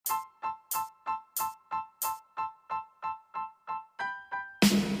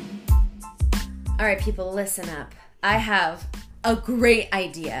All right, people, listen up. I have a great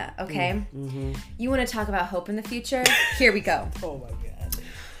idea, okay? Mm-hmm. You want to talk about hope in the future? Here we go. Oh my God.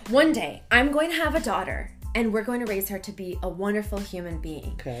 One day, I'm going to have a daughter, and we're going to raise her to be a wonderful human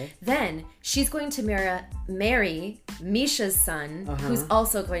being. Okay. Then, she's going to marry Misha's son, who's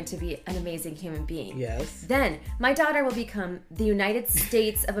also going to be an amazing human being. Yes. Then, my daughter will become the United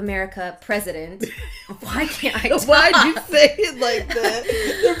States of America president. Why can't I talk? Why'd you say it like that?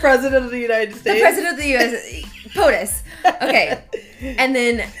 The president of the United States? The president of the U.S. POTUS. Okay. And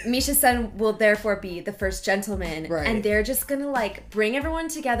then Misha's son will therefore be the first gentleman. Right. And they're just going to like bring everyone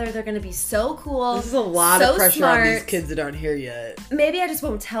together. They're going to be so cool. This is a lot of pressure on these kids that aren't here yet. Maybe I just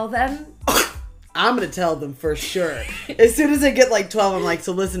won't tell them. I'm going to tell them for sure. As soon as they get like 12, I'm like,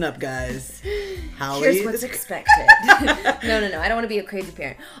 so listen up, guys. Holly. Here's what's expected. No. I don't want to be a crazy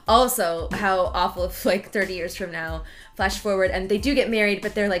parent. Also, how awful if like 30 years from now, flash forward, and they do get married,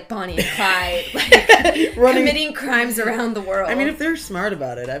 but they're like Bonnie and Clyde, like committing crimes around the world. I mean, if they're smart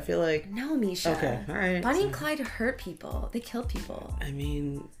about it, I feel like... No, Misha. Okay, all right. Bonnie and Clyde hurt people. They killed people. I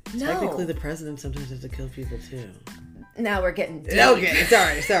mean, No. technically the president sometimes has to kill people too. Now we're getting deep. Okay,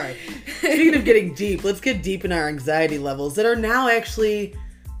 sorry. Speaking of getting deep, let's get deep in our anxiety levels that are now actually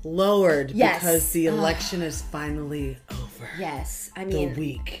lowered because the election is finally over. Yes. I mean, the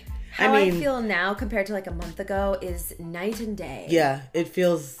week. How I feel now compared to like a month ago is night and day. Yeah, it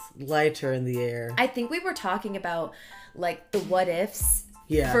feels lighter in the air. I think we were talking about like the what ifs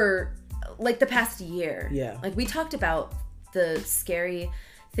for like the past year. Yeah. Like we talked about the scary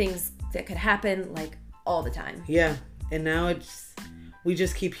things that could happen like all the time. Yeah. And now we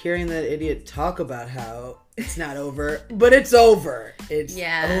just keep hearing that idiot talk about how it's not over, but it's over. It's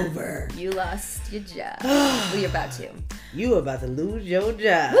over. You lost your job. Well, you're about to. You about to lose your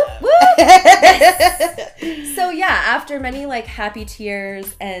job. Woo, woo. So yeah, after many like happy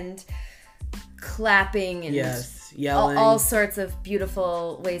tears and clapping and yelling, all sorts of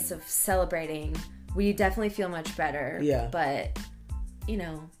beautiful ways of celebrating, we definitely feel much better. Yeah. But, you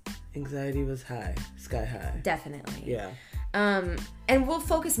know. Anxiety was high. Sky high. Definitely. Yeah. And we'll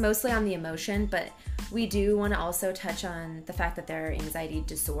focus mostly on the emotion, but we do want to also touch on the fact that there are anxiety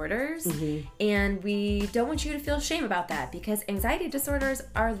disorders. Mm-hmm. And we don't want you to feel shame about that because anxiety disorders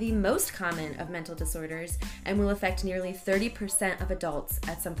are the most common of mental disorders and will affect nearly 30% of adults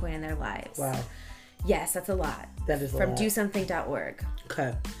at some point in their lives. Wow. Yes, that's a lot. That is a lot. From DoSomething.org.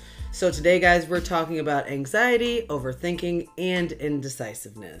 Okay. So today, guys, we're talking about anxiety, overthinking, and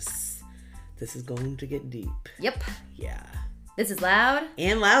indecisiveness. This is going to get deep. Yep. Yeah. This is Loud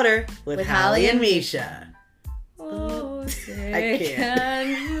and Louder with Holly and Misha. Oh, say I can't.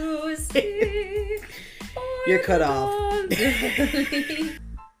 Can you see? You're cut off.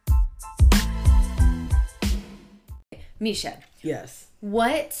 Misha. Yes.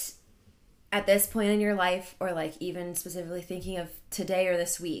 What, at this point in your life, or like even specifically thinking of today or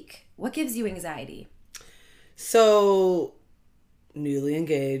this week, what gives you anxiety? So, newly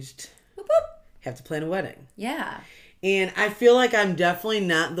engaged. Whoop, whoop. Have to plan a wedding. Yeah. And I feel like I'm definitely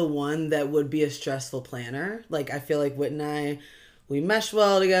not the one that would be a stressful planner. Like, I feel like Whit and I, we mesh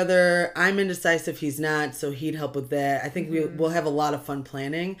well together. I'm indecisive. He's not. So he'd help with that. I think we'll have a lot of fun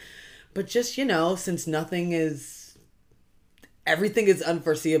planning. But just, since everything is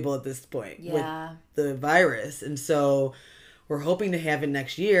unforeseeable at this point with the virus. And so we're hoping to have it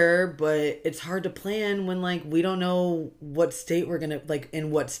next year, but it's hard to plan when we don't know what state we're going to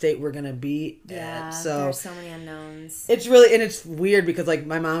in what state we're going to be at. So there's so many unknowns. It's really, and it's weird because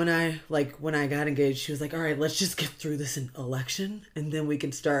my mom and I, when I got engaged, she was like, all right, let's just get through this election and then we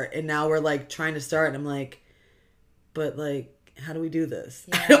can start. And now we're trying to start and I'm like, but how do we do this?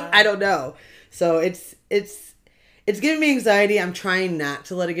 Yeah. I don't know. So it's giving me anxiety. I'm trying not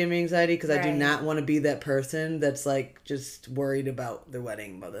to let it give me anxiety because I do not want to be that person that's just worried about the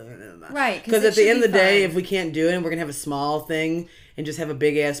wedding. Right. Because at the end of the day, if we can't do it and we're going to have a small thing and just have a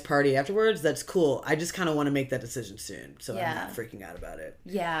big ass party afterwards, that's cool. I just kind of want to make that decision soon. So I'm not freaking out about it.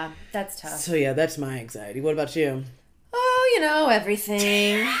 Yeah, that's tough. So yeah, that's my anxiety. What about you? Oh,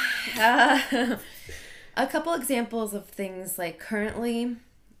 everything. A couple examples of things currently...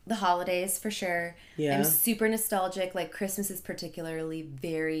 The holidays, for sure. Yeah. I'm super nostalgic. Christmas is particularly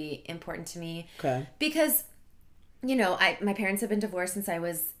very important to me. Okay. Because, my parents have been divorced since I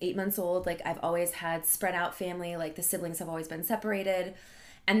was 8 months old. I've always had spread out family. The siblings have always been separated.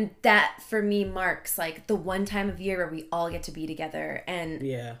 And that, for me, marks, the one time of year where we all get to be together. And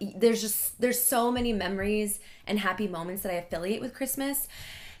there's so many memories and happy moments that I affiliate with Christmas.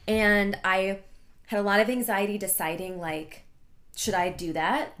 And I had a lot of anxiety deciding, should I do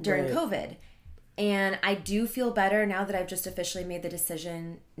that during COVID? And I do feel better now that I've just officially made the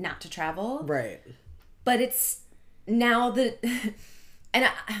decision not to travel. Right. But it's now that, and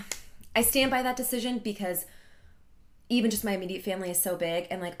I stand by that decision because even just my immediate family is so big,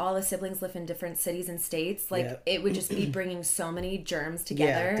 and like all the siblings live in different cities and states. Like it would just be bringing so many germs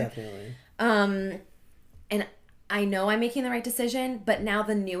together. Yeah, definitely. And I know I'm making the right decision, but now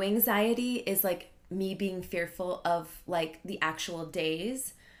the new anxiety is like me being fearful of like the actual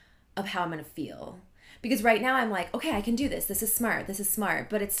days of how I'm going to feel. Because right now I'm like, okay, I can do this. This is smart.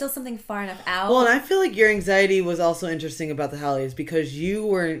 But it's still something far enough out. Well, and I feel like your anxiety was also interesting about the holidays because you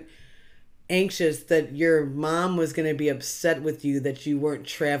weren't anxious that your mom was going to be upset with you that you weren't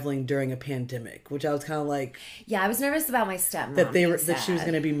traveling during a pandemic, which I was kind of like, yeah, I was nervous about my stepmom that she was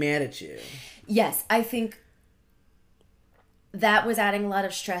going to be mad at you. Yes, I think that was adding a lot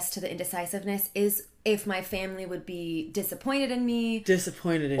of stress to the indecisiveness, is if my family would be disappointed in me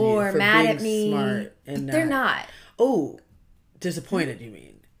or you for mad being at me. smart and but they're not. Oh, disappointed, you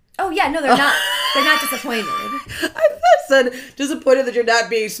mean? Oh yeah, no, they're not. They're not disappointed. I said disappointed that you're not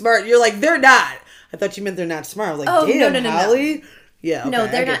being smart. You're like, they're not. I thought you meant they're not smart. I was like, oh, damn, no, Holly. Yeah, okay, no,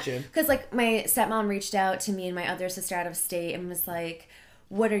 they're not. You. Because like my stepmom reached out to me and my other sister out of state and was like,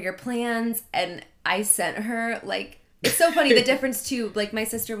 "What are your plans?" And I sent her like, it's so funny the difference too. Like my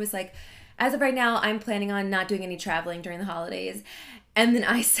sister was like, "As of right now, I'm planning on not doing any traveling during the holidays." And then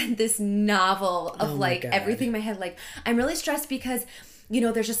I sent this novel of like everything in my head. Like, I'm really stressed because, you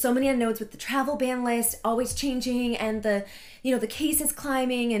know, there's just so many unknowns with the travel ban list always changing and the, you know, the cases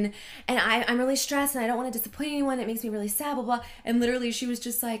climbing and I'm really stressed and I don't want to disappoint anyone. It makes me really sad, blah, blah. And literally she was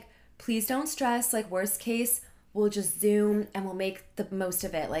just like, please don't stress. Like, worst case, we'll just Zoom and we'll make the most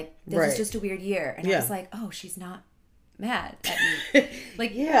of it. Like, this is just a weird year. And I was like, oh, she's not mad at me.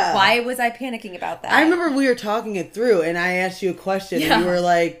 Like, why was I panicking about that? I remember we were talking it through and I asked you a question and you were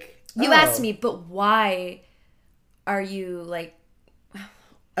like, You asked me, but why are you like...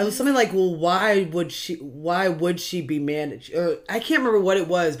 I was something like, well, why would she be mad at you? Or I can't remember what it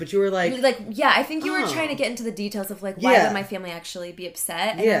was, but you were like, yeah, I think you were trying to get into the details of like, why would my family actually be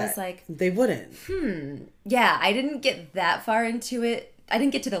upset? And I was like, they wouldn't. Yeah, I didn't get that far into it. I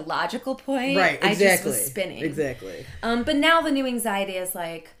didn't get to the logical point. Right, exactly. I just was spinning. Exactly. But now the new anxiety is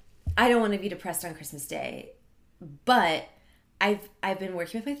like, I don't want to be depressed on Christmas Day. But I've been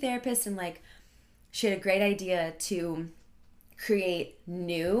working with my therapist and like, she had a great idea to create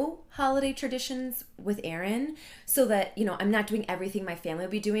new holiday traditions with Aaron so that, you know, I'm not doing everything my family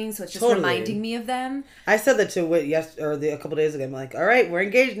will be doing, so it's just reminding me of them. I said that to Whit a couple days ago. I'm like, all right, we're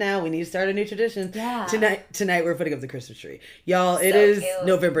engaged now. We need to start a new tradition. Yeah. Tonight we're putting up the Christmas tree. Y'all, it is cute.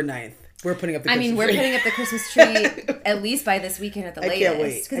 November 9th. We're putting up the Christmas tree. We're putting up the Christmas tree at least by this weekend at the latest. I can't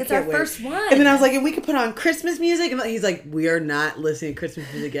wait. Because it's our first one. And then I was like, and we could put on Christmas music? And he's like, we are not listening to Christmas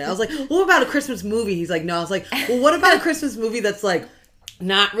music yet. I was like, well, what about a Christmas movie? He's like, no. I was like, well, what about a Christmas movie that's like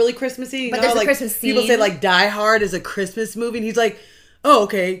not really Christmassy? You but know, there's like, a Christmas scene. People say like Die Hard is a Christmas movie. And he's like, oh,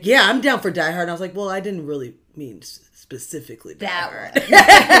 okay. Yeah, I'm down for Die Hard. And I was like, well, I didn't really mean specifically Die Hard.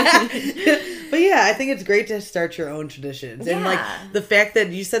 But yeah, I think it's great to start your own traditions. And like the fact that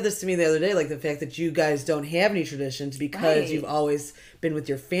you said this to me the other day, like the fact that you guys don't have any traditions because you've always been with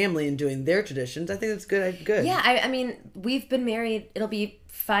your family and doing their traditions, I think that's good. Yeah, I mean, we've been married, it'll be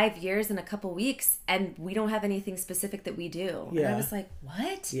 5 years in a couple weeks, and we don't have anything specific that we do. Yeah. And I was like,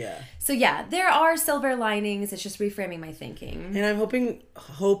 what? Yeah. So yeah, there are silver linings. It's just reframing my thinking. And I'm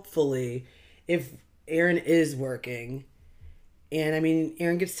hopefully, if Aaron is working, and I mean,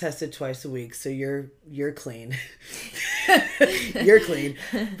 Aaron gets tested twice a week, so you're clean. You're clean.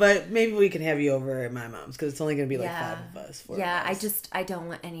 But maybe we can have you over at my mom's, because it's only going to be like 5 of us. 4 of us. I don't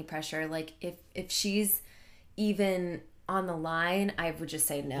want any pressure. Like, if she's even on the line, I would just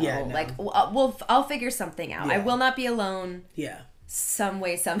say no. Yeah, no. Like, I'll figure something out. Yeah. I will not be alone. Yeah. Some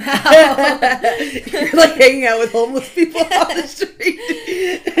way, somehow. You're like hanging out with homeless people on the street.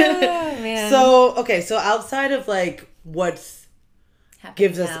 Oh, man. So outside of like what's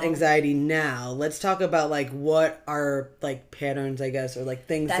gives us anxiety now, let's talk about like what are like patterns, I guess, or like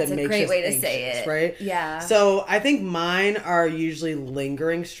things that make us anxious. That's a great way to say it, right? Yeah. So I think mine are usually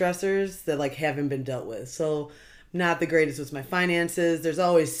lingering stressors that like haven't been dealt with. So not the greatest with my finances. There's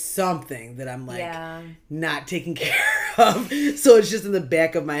always something that I'm like not taking care of. So it's just in the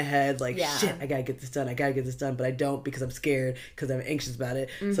back of my head, like, shit, I gotta get this done. But I don't because I'm scared, because I'm anxious about it.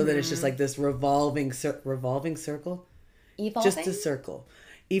 Mm-hmm. So then it's just like this revolving circle? Evolving? Just a circle.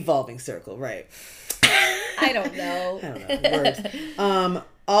 Evolving circle, right. I don't know. Words.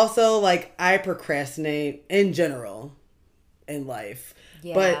 Also, like, I procrastinate in general in life.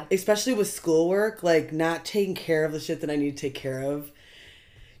 Yeah. But especially with schoolwork, like, not taking care of the shit that I need to take care of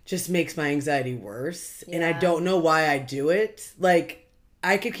just makes my anxiety worse. Yeah. And I don't know why I do it. Like,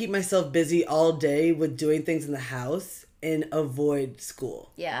 I could keep myself busy all day with doing things in the house and avoid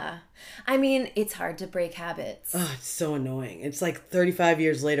school. Yeah. I mean, it's hard to break habits. Oh, it's so annoying. It's like 35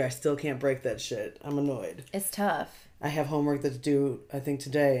 years later, I still can't break that shit. I'm annoyed. It's tough. I have homework that's due, I think,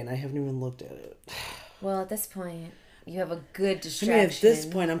 today, and I haven't even looked at it. Well, at this point, you have a good distraction. I mean, at this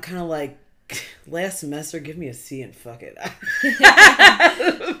point, I'm kind of like, last semester, give me a C and fuck it.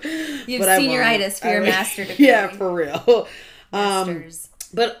 You have senioritis for your master degree. Yeah, for real. Masters.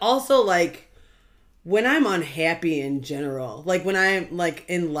 But also, like, when I'm unhappy in general, like when I'm like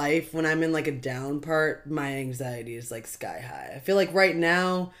in life, when I'm in like a down part, my anxiety is like sky high. I feel like right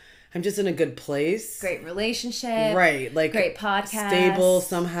now I'm just in a good place. Great relationship. Right. Like great podcast. Stable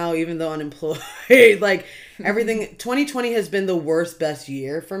somehow, even though unemployed. Like everything, 2020 has been the worst, best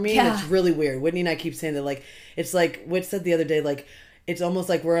year for me. Yeah. And it's really weird. Whitney and I keep saying that, like, it's like, Whit said the other day, like, it's almost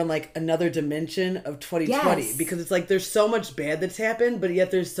like we're on like another dimension of 2020 yes. because it's like there's so much bad that's happened, but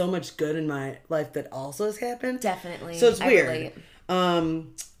yet there's so much good in my life that also has happened. Definitely. So it's weird.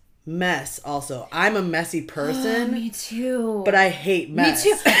 Mess also. I'm a messy person. Oh, me too. But I hate mess.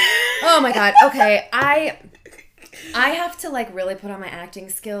 Me too. Oh my God. Okay. I have to like really put on my acting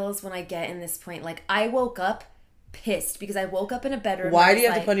skills when I get in this point. Like I woke up pissed because I woke up in a bedroom. Why do you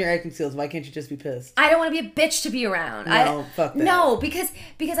have to put on your acting skills? Why can't you just be pissed? I don't want to be a bitch to be around. No, fuck that. No, because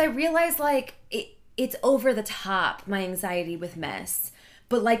I realize like it's over the top, my anxiety with mess.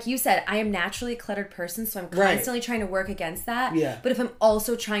 But like you said, I am naturally a cluttered person, so I'm constantly trying to work against that. Yeah. But if I'm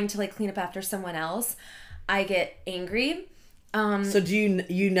also trying to like clean up after someone else, I get angry. So do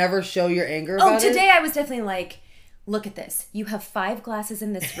you never show your anger about today I was definitely like, look at this. You have 5 glasses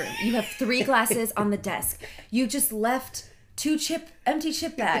in this room. You have 3 glasses on the desk. You just left 2 empty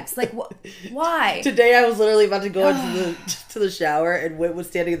chip bags. Like, why? Today I was literally about to go into the shower, and Whit was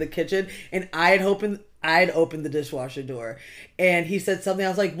standing in the kitchen, and I had opened the dishwasher door, and he said something. I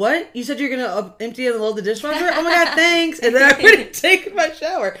was like, "What? You said you're gonna empty and load the dishwasher? Oh my God, thanks!" And then I went and take my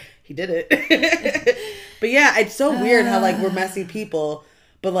shower. He did it. But yeah, it's so weird how like we're messy people,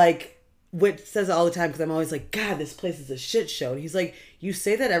 but like. Whit says it all the time because I'm always like, God, this place is a shit show. And he's like, you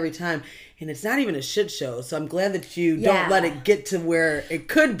say that every time, and it's not even a shit show. So I'm glad that you don't let it get to where it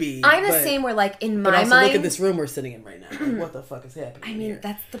could be. I'm the same where, like, in my mind... look at this room we're sitting in right now. Like, what the fuck is happening I mean, here?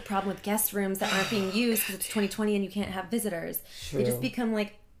 That's the problem with guest rooms that aren't being used because it's 2020 and you can't have visitors. True. They just become,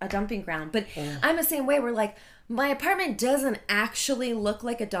 like, a dumping ground. But I'm the same way where, like, my apartment doesn't actually look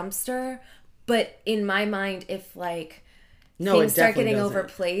like a dumpster, but in my mind, if, like... things start getting out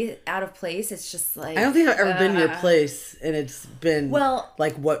of place. It's just like I don't think I've ever been to your place, and it's been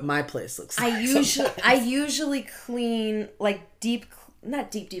like what my place looks like. I usually clean like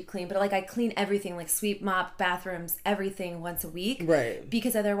not deep clean, but like I clean everything, like sweep, mop, bathrooms, everything once a week, right?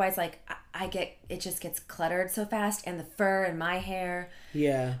 Because otherwise, like it just gets cluttered so fast, and the fur and my hair,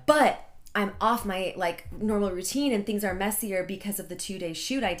 yeah. But I'm off my like normal routine and things are messier because of the 2-day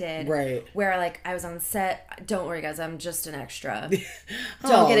shoot I did. Right. Where like I was on set. Don't worry guys, I'm just an extra.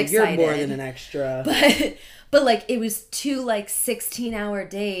 Don't get excited. You're more than an extra. But like it was 2 like 16-hour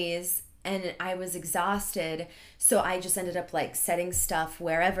days and I was exhausted. So I just ended up like setting stuff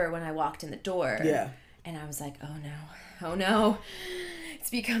wherever when I walked in the door. Yeah. And I was like, oh no. It's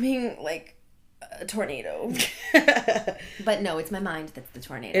becoming like a tornado. But no, it's my mind that's the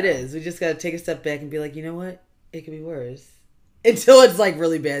tornado. It is. We just gotta take a step back and be like, you know what? It could be worse. Until it's like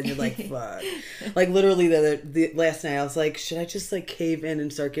really bad and you're like, fuck. Like literally the last night I was like, should I just like cave in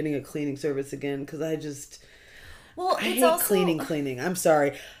and start getting a cleaning service again? Because I hate also... cleaning. I'm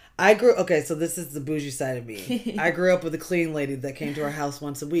sorry. So this is the bougie side of me. I grew up with a cleaning lady that came to our house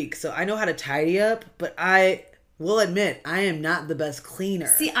once a week. So I know how to tidy up, but I will admit, I am not the best cleaner.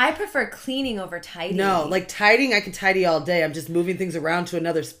 See, I prefer cleaning over tidying. No, like tidying, I can tidy all day. I'm just moving things around to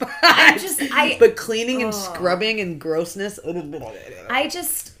another spot. But cleaning and scrubbing and grossness.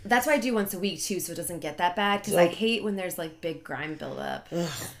 That's why I do once a week too, so it doesn't get that bad. Because I hate when there's like big grime buildup.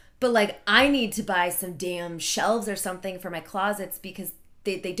 But like, I need to buy some damn shelves or something for my closets because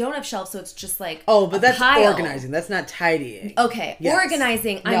they don't have shelves, so it's just like but that's pile. Organizing. That's not tidying. Okay, yes.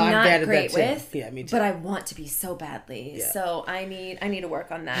 Organizing. I'm not great with. Yeah, me too. But I want to be so badly. Yeah. So I need to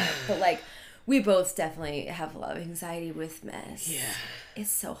work on that. But like, we both definitely have a lot of anxiety with mess. Yeah,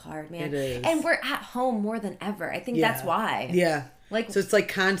 it's so hard, man. It is. And we're at home more than ever. I think that's why. Yeah. Like, so it's like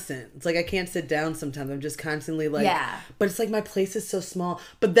constant. It's like I can't sit down sometimes. I'm just constantly like, yeah. But it's like my place is so small.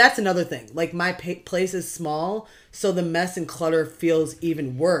 But that's another thing. Like my place is small, so the mess and clutter feels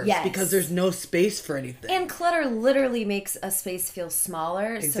even worse because there's no space for anything. And clutter literally makes a space feel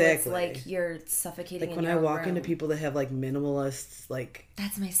smaller. Exactly. So it's like you're suffocating. Like when I walk into people that have like minimalists, like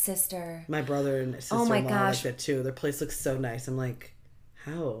that's my sister, my brother and sister-in-law like that too. Their place looks so nice. I'm like,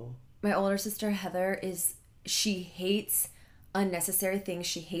 how? My older sister Heather she hates unnecessary things.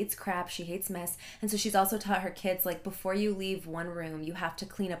 She hates crap. She hates mess. And so she's also taught her kids, like, before you leave one room, you have to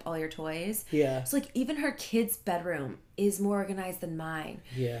clean up all your toys. Yeah. So, like, even her kid's bedroom is more organized than mine.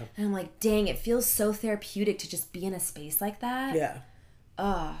 Yeah. And I'm like, dang, it feels so therapeutic to just be in a space like that. Yeah.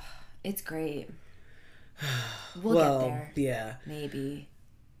 Oh, it's great. We'll get there. Yeah. Maybe.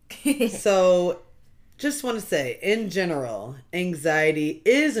 So, just want to say, in general, anxiety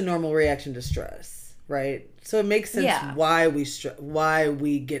is a normal reaction to stress, right? So it makes sense why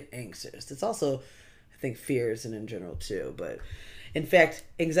we get anxious. It's also, I think, fears and in general too. But in fact,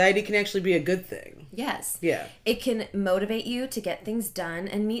 anxiety can actually be a good thing. Yes. Yeah. It can motivate you to get things done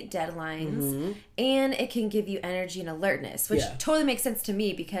and meet deadlines. And it can give you energy and alertness, which totally makes sense to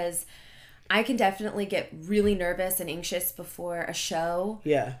me because I can definitely get really nervous and anxious before a show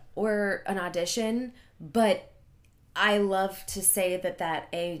or an audition. But I love to say that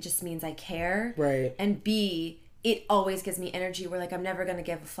A, just means I care. Right. And B, it always gives me energy where, like, I'm never going to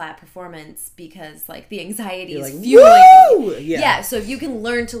give a flat performance because, like, the anxiety is fueling me. Yeah. So if you can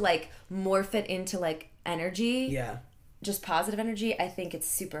learn to, like, morph it into, like, energy. Yeah. Just positive energy, I think it's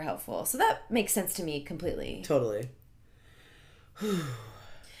super helpful. So that makes sense to me completely. Totally.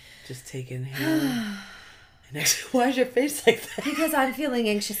 Just take inhale. And actually, why is your face like that? Because I'm feeling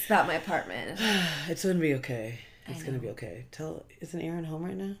anxious about my apartment. It's going to be okay. It's going to be okay. Isn't Aaron home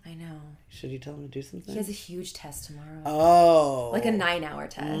right now? I know. Should you tell him to do something? He has a huge test tomorrow. Oh. Like a 9-hour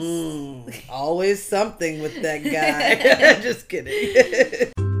test. Always something with that guy. Just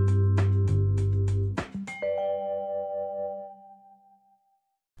kidding.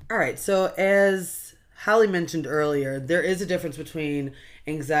 All right. So as Holly mentioned earlier, there is a difference between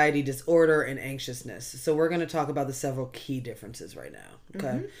anxiety disorder and anxiousness. So we're going to talk about the several key differences right now.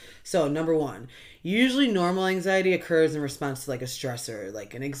 Okay. So number one, usually normal anxiety occurs in response to like a stressor,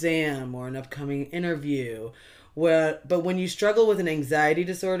 like an exam or an upcoming interview. But when you struggle with an anxiety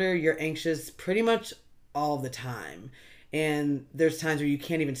disorder, you're anxious pretty much all the time. And there's times where you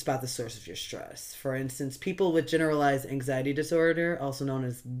can't even spot the source of your stress. For instance, people with generalized anxiety disorder, also known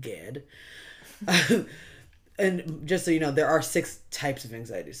as GAD, and just so you know, there are 6 types of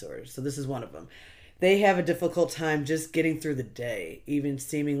anxiety disorders. So this is one of them. They have a difficult time just getting through the day. Even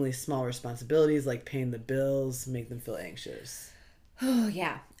seemingly small responsibilities like paying the bills make them feel anxious. Oh,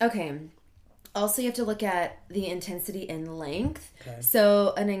 yeah. Okay. Also, you have to look at the intensity and length. Okay.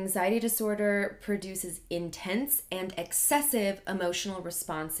 So an anxiety disorder produces intense and excessive emotional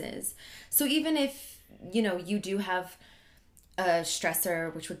responses. So even if, you do have a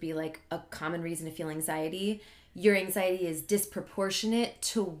stressor, which would be like a common reason to feel anxiety, your anxiety is disproportionate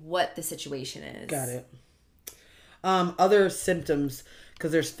to what the situation is. Got it. Other symptoms,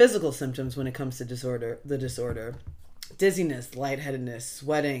 because there's physical symptoms when it comes to the disorder. Dizziness, lightheadedness,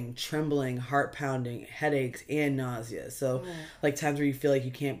 sweating, trembling, heart pounding, headaches, and nausea. So, like times where you feel like you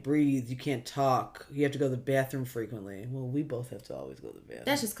can't breathe, you can't talk, you have to go to the bathroom frequently. Well, we both have to always go to the bathroom.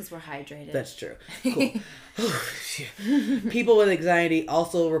 That's just because we're hydrated. That's true. Cool. People with anxiety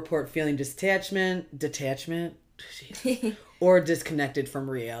also report feeling detachment, or disconnected from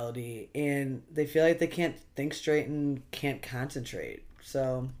reality, and they feel like they can't think straight and can't concentrate.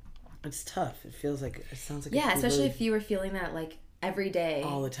 So it's tough. It sounds like especially if you were feeling that like every day,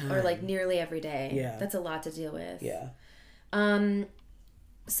 all the time, or like nearly every day. Yeah, that's a lot to deal with. Yeah.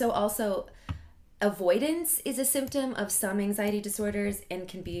 So also, avoidance is a symptom of some anxiety disorders and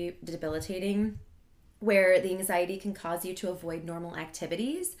can be debilitating, where the anxiety can cause you to avoid normal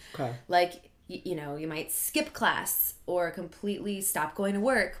activities. Okay. Like, you might skip class or completely stop going to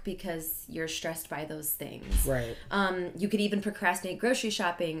work because you're stressed by those things. Right. You could even procrastinate grocery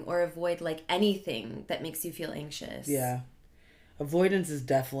shopping or avoid like anything that makes you feel anxious. Yeah. Avoidance is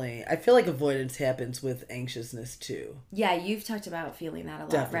definitely, I feel like avoidance happens with anxiousness too. Yeah, you've talked about feeling that a lot,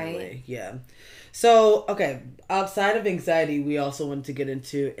 definitely, right? Yeah. So, okay, outside of anxiety, we also want to get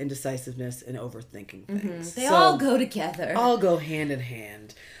into indecisiveness and overthinking things. They all go together. All go hand in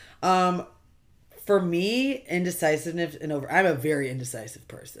hand. For me, indecisiveness and I'm a very indecisive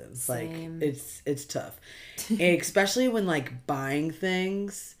person. Same. Like it's tough. And especially when like buying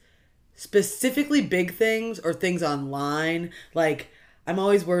things, specifically big things or things online, like I'm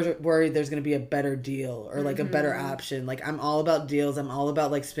always worried there's going to be a better deal or like a better option. Like I'm all about deals. I'm all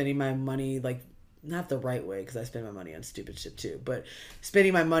about like spending my money like not the right way because I spend my money on stupid shit too, but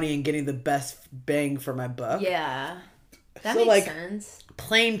spending my money and getting the best bang for my buck. Yeah. That So, makes like, sense.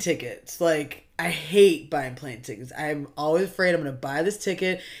 Plane tickets. Like I hate buying plane tickets. I'm always afraid I'm going to buy this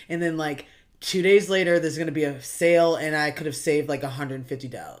ticket and then like 2 days later there's going to be a sale and I could have saved like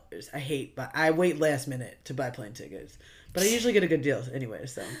 $150. I hate, but I wait last minute to buy plane tickets. But I usually get a good deal anyway,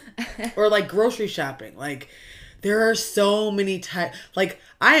 so. Or like grocery shopping. Like there are so many types. Like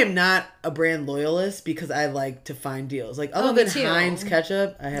I am not a brand loyalist because I like to find deals. Like other me than too. Heinz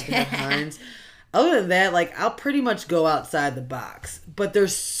ketchup, I have to have Heinz. Other than that, like I'll pretty much go outside the box. But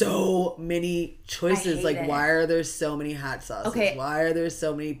there's so many choices. hate Like it. why are there so many hot sauces? Okay. Why are there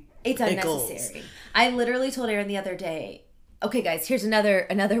so many It's pickles? unnecessary. I literally told Aaron the other day, okay guys, here's another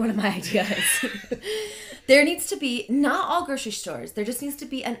one of my ideas. There needs to be, not all grocery stores, there just needs to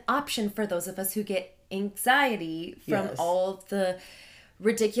be an option for those of us who get anxiety from Yes. all of the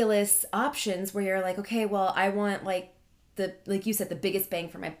ridiculous options where you're like, okay, well, I want like you said, the biggest bang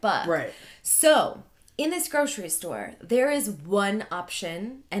for my buck. Right. So, in this grocery store, there is one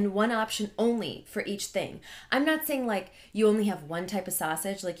option and one option only for each thing. I'm not saying like you only have one type of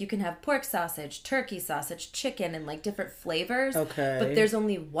sausage. Like you can have pork sausage, turkey sausage, chicken, and like different flavors. Okay. But there's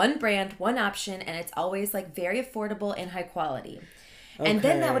only one brand, one option, and it's always like very affordable and high quality. And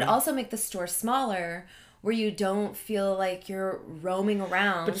then that would Okay. also make the store smaller where you don't feel like you're roaming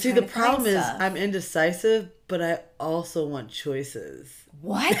around. But see, trying the to find problem is stuff. I'm indecisive, but I also want choices.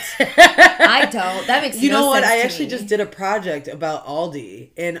 What? I don't. That makes You no know what? sense I to actually me. just did a project about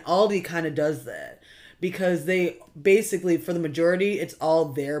Aldi, and Aldi kind of does that because they basically, for the majority, it's all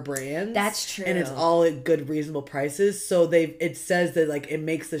their brands. That's true. and it's all at good, reasonable prices. So it says that like it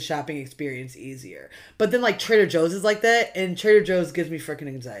makes the shopping experience easier. But then like Trader Joe's is like that, and Trader Joe's gives me freaking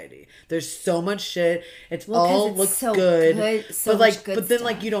anxiety. There's so much shit. It's 'cause all it's looks so good, good, so but like, much good but then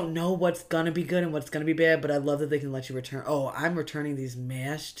like stuff. you don't know what's gonna be good and what's gonna be bad. But I love that they can let you return. Oh, I'm returning these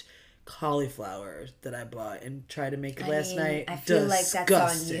mashed cauliflower that I bought and tried to make it last night. I feel like that's on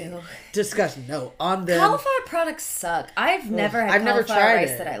Disgusting. you. Disgusting. No, on them. Cauliflower products suck. I've never had cauliflower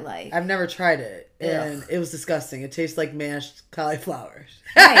rice that I like. I've never tried it, and Ugh. it was disgusting. It tastes like mashed cauliflower.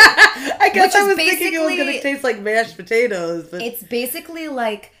 Right. I guess Which I is was thinking it was basically- gonna taste like mashed potatoes, but It's basically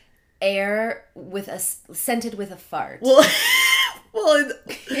like air with scented with a fart. well,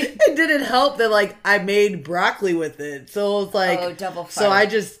 it didn't help that like I made broccoli with it, so it was like Oh, double So I fart.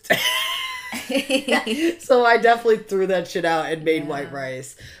 just. So I definitely threw that shit out and made white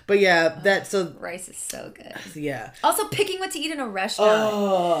rice. But yeah, Rice is so good. yeah. Also, picking what to eat in a restaurant.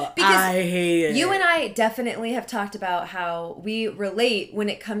 Oh, Because I hate it. You and I definitely have talked about how we relate when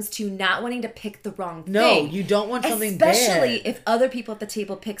it comes to not wanting to pick the wrong No, thing. you don't want something Especially bad. if other people at the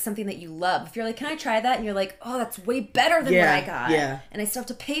table pick something that you love. If you're like, can I try that? And you're like, oh, that's way better than Yeah, what I got. yeah. And I still have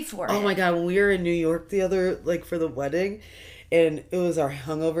to pay for it. Oh my god, when we were in New York for the wedding, and it was our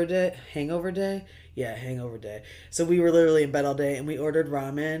hangover day. Yeah, hangover day. So we were literally in bed all day and we ordered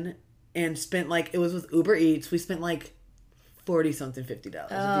ramen and spent it was with Uber Eats. We spent like 40 something, $50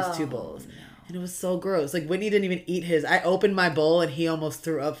 with these two bowls. No. And it was so gross. Like Whitney didn't even eat his. I opened my bowl and he almost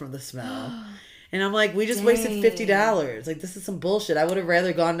threw up from the smell. And I'm like, we just wasted $50. Like this is some bullshit. I would have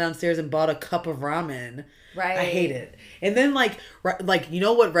rather gone downstairs and bought a cup of ramen. Right. I hate it. And then like you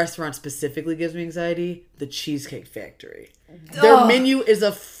know what restaurant specifically gives me anxiety? The Cheesecake Factory. Their Ugh. menu is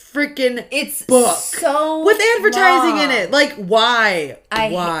a freaking It's book so with advertising in long. it. Like why?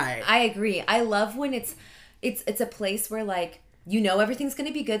 I agree. I love when it's a place where like you know everything's going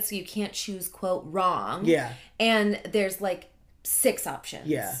to be good, so you can't choose quote wrong. Yeah. And there's like 6 options.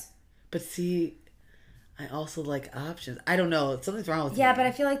 Yeah. But see, I also like options. I don't know. Something's wrong with Yeah, me. but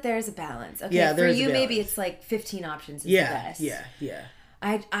I feel like there's a balance. Okay, Yeah, for there is a you maybe balance. it's like 15 options is the Yeah, best. yeah.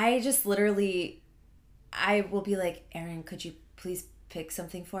 I just literally I will be like, Aaron, could you please pick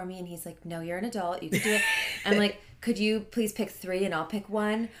something for me? And he's like, no, you're an adult, you can do it. I'm like, could you please pick 3 and I'll pick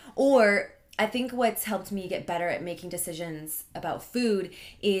 1? Or I think what's helped me get better at making decisions about food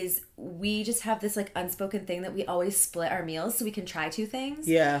is we just have this like unspoken thing that we always split our meals so we can try 2 things.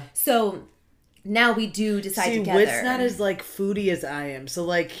 Yeah. So now we do decide See, together. Whit's not as like foodie as I am, so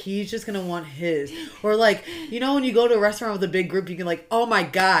like he's just gonna want his. Or like, you know, when you go to a restaurant with a big group, you can like, oh my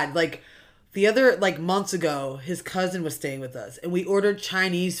god, like the other like months ago, his cousin was staying with us, and we ordered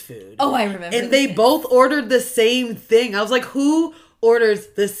Chinese food. Oh, I remember. And they both ordered the same thing. I was like, who orders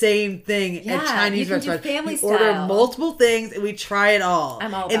the same thing Yeah, at Chinese you can do restaurants. family We order style. multiple things and we try it all.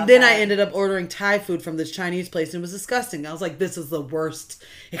 I'm all and about then I that. ended up ordering Thai food from this Chinese place and it was disgusting. I was like, this is the worst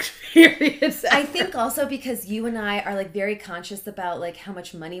experience ever. I think also because you and I are like very conscious about like how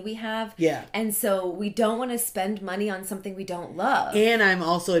much money we have. Yeah. And so we don't want to spend money on something we don't love. And I'm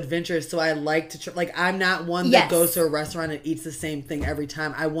also adventurous, so I like to try. Like, I'm not one that goes to a restaurant and eats the same thing every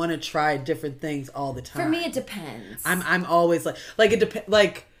time. I want to try different things all the time. For me, it depends. I'm always like it depends.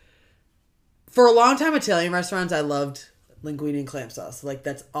 Like, for a long time, Italian restaurants, I loved linguine and clam sauce. Like,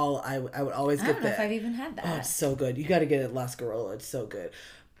 that's all I would always get. I don't know that. if I've even had that. Oh, it's so good. You got to get it at La Scarola. It's so good.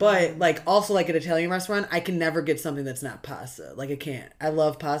 But, like, also, like, at an Italian restaurant, I can never get something that's not pasta. Like, I can't. I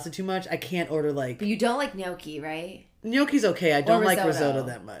love pasta too much. I can't order, like... But you don't like gnocchi, right? Gnocchi's okay. I don't like risotto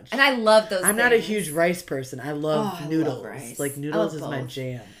that much. And I love those I'm not a huge rice person. I love noodles. love rice. Like, I noodles love is my both.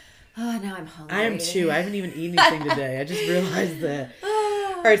 jam. Oh, now I'm hungry. I am too. I haven't even eaten anything today. I just realized that.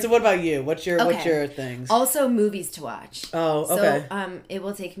 All right, so what about you? What's your things? Also, movies to watch. Oh, okay. So, it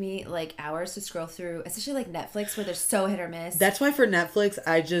will take me like hours to scroll through, especially like Netflix, where they're so hit or miss. That's why for Netflix,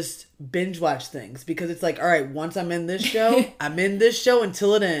 I just binge watch things because it's like, all right, once I'm in this show, I'm in this show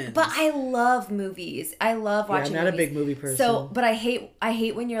until it ends. But I love movies. I love watching. I'm not movies. a big movie person. So, but I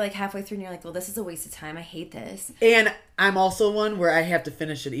hate when you're like halfway through and you're like, well, this is a waste of time. I hate this. And I'm also one where I have to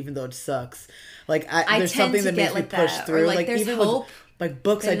finish it even though it sucks. Like there's tend something to that makes get me like push that. through. Or like there's even hope. with like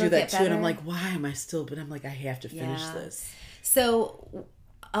books, I do that too, and I'm better. like, why am I still? But I'm like, I have to finish this. So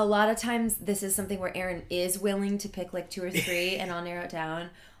a lot of times this is something where Aaron is willing to pick like 2 or 3 and I'll narrow it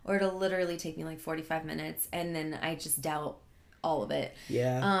down, or it'll literally take me like 45 minutes and then I just doubt all of it.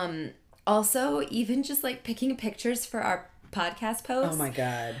 Yeah. Also, even just like picking pictures for our podcast posts. Oh my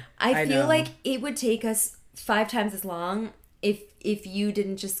God. I feel know. like it would take us 5 times as long if you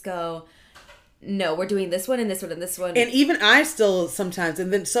didn't just go, no, we're doing this one and this one and this one. And even I still sometimes,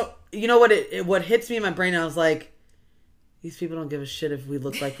 and then so you know what? What hits me in my brain? I was like, these people don't give a shit if we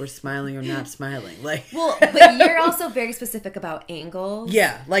look like we're smiling or not smiling. Like, well, but you're also very specific about angles.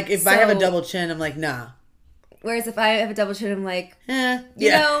 yeah, like if I have a double chin, I'm like, nah. Whereas if I have a double chin, I'm like, you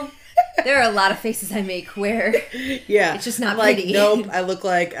know, there are a lot of faces I make where it's just not I'm pretty. Like, nope, I look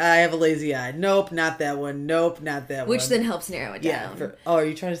like I have a lazy eye. Nope, not that one. Nope, not that one. Which then helps narrow it down. Yeah. Are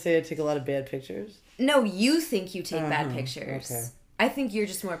you trying to say I take a lot of bad pictures? No, you think you take bad pictures. Okay. I think you're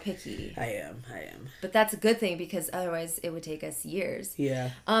just more picky. I am. But that's a good thing because otherwise it would take us years.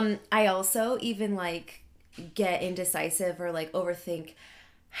 Yeah. I also even like get indecisive or like overthink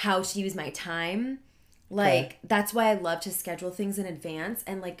how to use my time. Like, that's why I love to schedule things in advance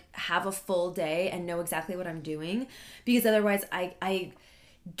and, like, have a full day and know exactly what I'm doing. Because otherwise, I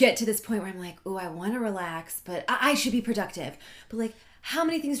get to this point where I'm like, oh, I want to relax, but I should be productive. But, like, how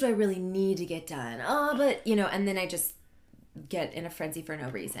many things do I really need to get done? Oh, but, you know, and then I just get in a frenzy for no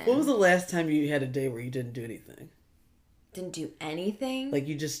reason. When was the last time you had a day where you didn't do anything? Didn't do anything? Like,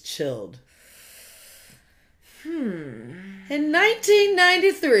 you just chilled? In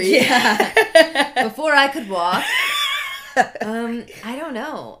 1993. Yeah. Before I could walk. I don't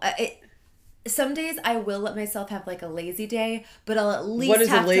know. Some days I will let myself have like a lazy day, but I'll at least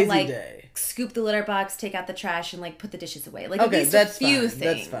have to like day? Scoop the litter box, take out the trash, and like put the dishes away. Like okay, at least that's a few fine.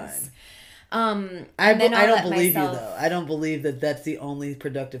 things. That's fine. I don't believe you though. I don't believe that that's the only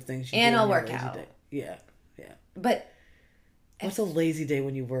productive thing she. And I'll work out. Day. Yeah. But what's a lazy day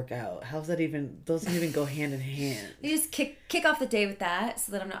when you work out? How's that even? Those don't even go hand in hand. You just kick off the day with that,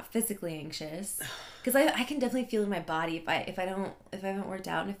 so that I'm not physically anxious. Because I can definitely feel in my body if I haven't worked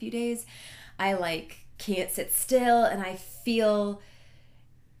out in a few days, I like can't sit still, and I feel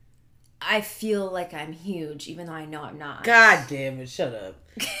like I'm huge, even though I know I'm not. God damn it! Shut up.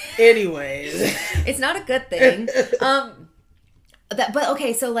 Anyways, it's not a good thing. But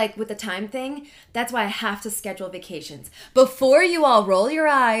okay, so like with the time thing, that's why I have to schedule vacations. Before you all roll your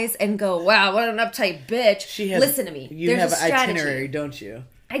eyes and go, wow, what an uptight bitch. Listen to me. You have an itinerary, don't you?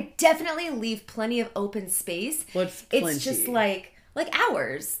 I definitely leave plenty of open space. What's plenty? It's just like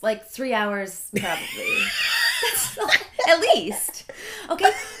hours, like 3 hours probably. That's at least.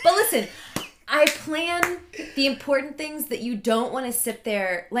 Okay, but listen, I plan the important things that you don't want to sit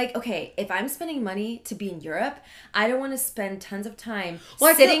there. Like, okay, if I'm spending money to be in Europe, I don't want to spend tons of time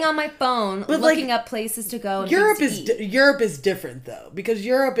sitting on my phone looking up places to go. And Europe is different though, because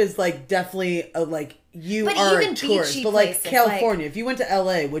Europe is like definitely you But are even a tourist. beachy But like places, California, if you went to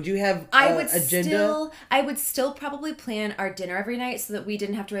LA, would you have agenda? I would still probably plan our dinner every night so that we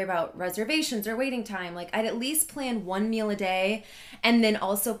didn't have to worry about reservations or waiting time. Like I'd at least plan one meal a day, and then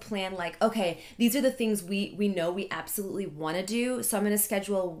also plan like, okay, these are the things we know we absolutely want to do. So I'm going to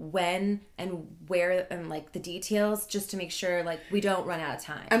schedule when and where and like the details just to make sure like we don't run out of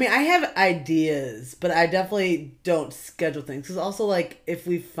time. I mean, I have ideas, but I definitely don't schedule things. Because also, like, if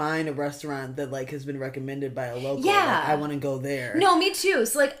we find a restaurant that, like, has been recommended by a local, like, I want to go there. No, me too.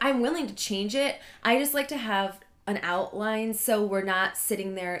 So, like, I'm willing to change it. I just like to have an outline so we're not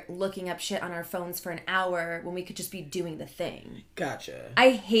sitting there looking up shit on our phones for an hour when we could just be doing the thing. Gotcha.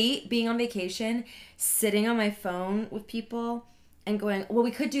 I hate being on vacation, sitting on my phone with people and going, well,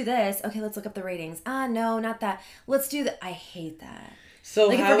 we could do this. Okay, let's look up the ratings. No, not that. Let's do that. I hate that. So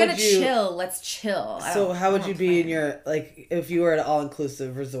like, how if we're would gonna you chill, let's chill. So how would you be in your, like, if you were at an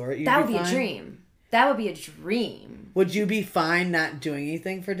all-inclusive resort? That would be a dream. That would be a dream. Would you be fine not doing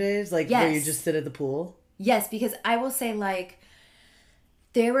anything for days? Like, where you just sit at the pool? Yes, because I will say, like,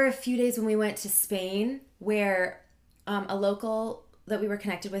 there were a few days when we went to Spain where a local that we were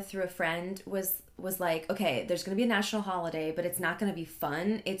connected with through a friend was like, okay, there's going to be a national holiday, but it's not going to be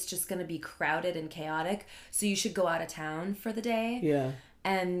fun. It's just going to be crowded and chaotic. So you should go out of town for the day. Yeah.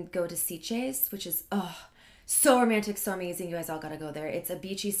 And go to Sitges, which is, so romantic, so amazing. You guys all got to go there. It's a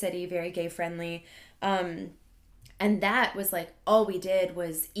beachy city, very gay friendly. And that was like, all we did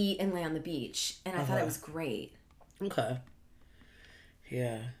was eat and lay on the beach. And I thought it was great. Okay.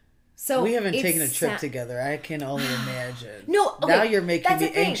 Yeah. So we haven't taken a trip together. I can only imagine. No, okay, now you're making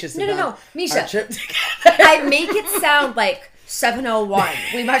me anxious about Misha, our trip together. I make it sound like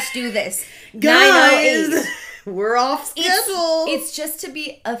 7:01. We must do this. 9:08. We're off schedule. It's just to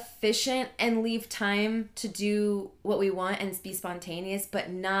be efficient and leave time to do what we want and be spontaneous, but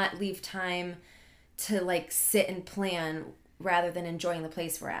not leave time to like sit and plan rather than enjoying the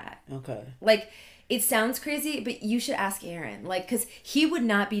place we're at. Okay. Like, it sounds crazy, but you should ask Aaron. Like, because he would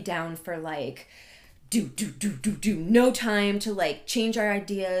not be down for, like, do. No time to, like, change our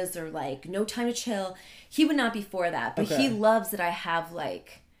ideas or, like, no time to chill. He would not be for that. But he loves that I have,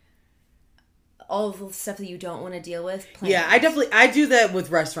 like, all of the stuff that you don't want to deal with planned. Yeah, I do that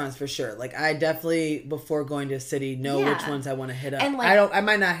with restaurants for sure. Like, I definitely, before going to a city, know which ones I want to hit up. And, like, I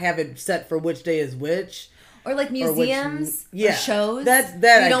might not have it set for which day is which. Or like museums or shows. That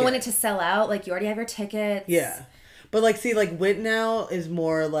you don't want it to sell out. Like, you already have your tickets. Yeah. But like, see, like Witnow is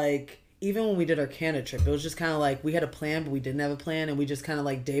more like, even when we did our Canada trip, it was just kind of like we had a plan, but we didn't have a plan. And we just kind of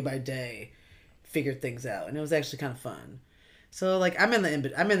like day by day figured things out. And it was actually kind of fun. So like, I'm in the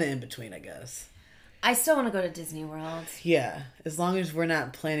in-between, I guess. I still want to go to Disney World. Yeah. As long as we're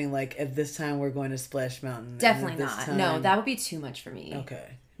not planning like at this time we're going to Splash Mountain. Definitely not. No, that would be too much for me. Okay.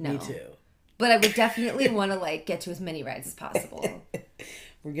 No. Me too. But I would definitely want to, like, get to as many rides as possible.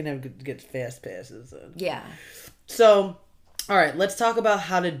 We're going to have to get fast passes. Yeah. So, all right, let's talk about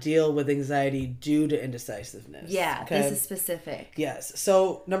how to deal with anxiety due to indecisiveness. Yeah, this is specific. Yes.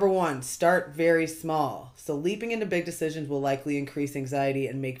 So, number 1, start very small. So, leaping into big decisions will likely increase anxiety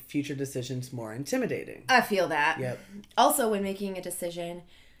and make future decisions more intimidating. I feel that. Yep. Also, when making a decision,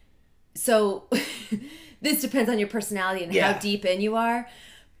 so this depends on your personality and how deep in you are.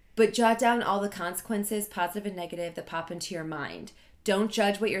 But jot down all the consequences, positive and negative, that pop into your mind. Don't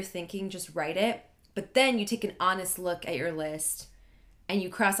judge what you're thinking, just write it. But then you take an honest look at your list and you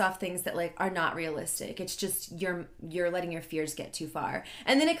cross off things that like are not realistic. It's just you're letting your fears get too far.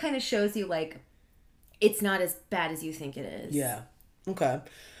 And then it kind of shows you like it's not as bad as you think it is. Yeah. Okay.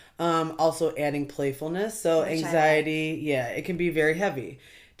 Also adding playfulness. So anxiety, it can be very heavy.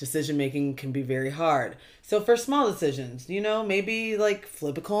 Decision making can be very hard. So for small decisions, maybe like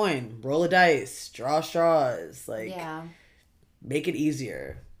flip a coin, roll a dice, draw straws, like make it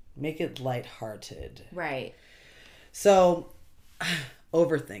easier, make it lighthearted. Right. So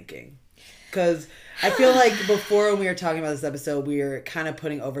overthinking, because I feel like before when we were talking about this episode, we were kind of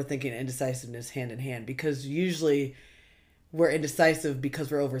putting overthinking and indecisiveness hand in hand, because usually we're indecisive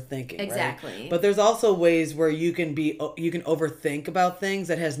because we're overthinking. Exactly. Right? But there's also ways where you can overthink about things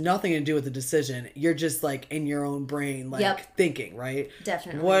that has nothing to do with the decision. You're just like in your own brain, like thinking, right?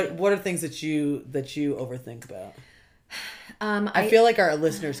 Definitely. What are things that you overthink about? I feel like our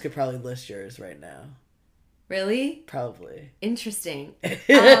listeners could probably list yours right now. Really? Probably. Interesting.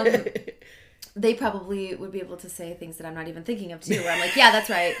 They probably would be able to say things that I'm not even thinking of too, where I'm like, yeah, that's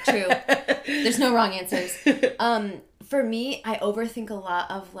right, true. There's no wrong answers. For me, I overthink a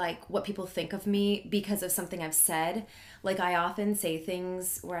lot of like what people think of me because of something I've said. Like I often say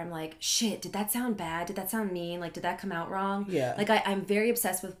things where I'm like, shit, did that sound bad? Did that sound mean? Like, did that come out wrong? Yeah. Like I'm very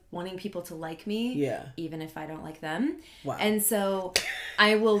obsessed with wanting people to like me. Yeah. Even if I don't like them. Wow. And so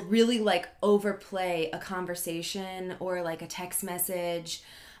I will really like overplay a conversation or like a text message.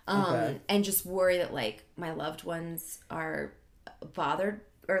 And just worry that like my loved ones are bothered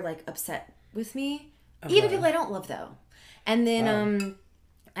or like upset with me. Even people I don't love though. And then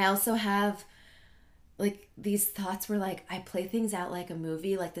I also have like these thoughts where like I play things out like a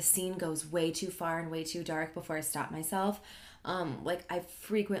movie, like the scene goes way too far and way too dark before I stop myself. Like I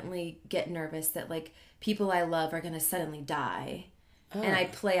frequently get nervous that like people I love are gonna suddenly die. And I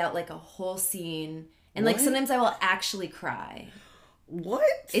play out like a whole scene and like sometimes I will actually cry. What?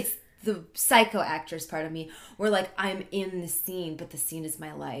 It's the psycho actress part of me where like I'm in the scene, but the scene is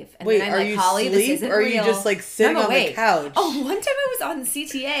my life. And wait, then I'm are like, you Holly, asleep, this isn't or are real. you just like sitting on the couch? Oh, one time I was on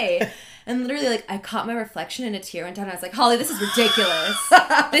CTA and literally like I caught my reflection in a tear one time and I was like, Holly, this is ridiculous.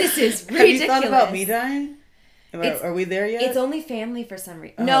 This is ridiculous. Have you thought about me dying? Are we there yet? It's only family for some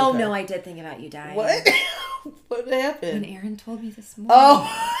reason. Oh, No, I did think about you dying. What? What happened? When Aaron told me this morning.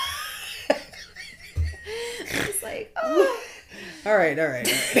 Oh. I was like, oh. All right.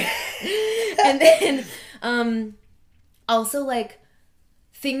 And then also like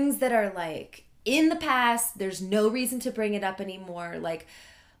things that are like in the past, there's no reason to bring it up anymore, like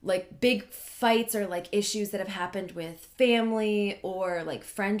big fights or like issues that have happened with family or like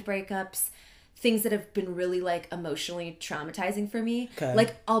friend breakups, things that have been really like emotionally traumatizing for me. Okay.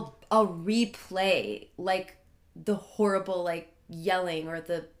 Like I'll replay like the horrible like yelling or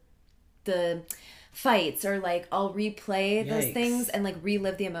the fights, or like I'll replay those Yikes. things and like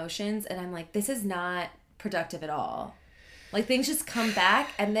relive the emotions, and I'm like, this is not productive at all. Like things just come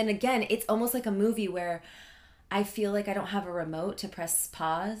back, and then again it's almost like a movie where I feel like I don't have a remote to press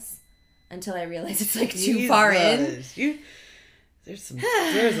pause until I realize it's like too far in.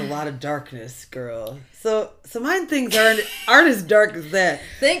 There's a lot of darkness, girl. So mine things aren't as dark as that.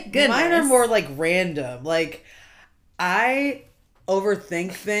 Thank goodness. Mine are more like random. Like I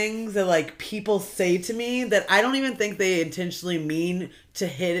overthink things that like people say to me that I don't even think they intentionally mean to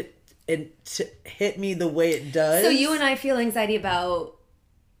hit me the way it does. So you and I feel anxiety about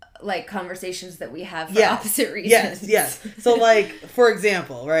like conversations that we have for opposite reasons. Yes. So like, for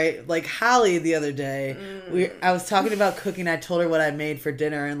example, right? Like Holly the other day, I was talking about cooking. I told her what I made for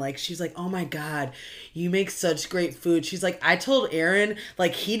dinner, and like she's like, "Oh my God, you make such great food." She's like, "I told Aaron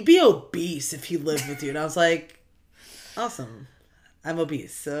like he'd be obese if he lived with you," and I was like, "Awesome." I'm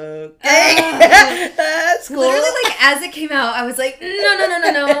obese, so that's cool. Literally, like as it came out, I was like,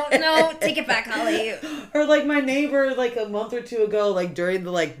 no, take it back, Holly. Or like my neighbor, like a month or two ago, like during the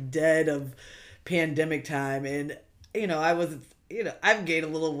like dead of pandemic time, and I've gained a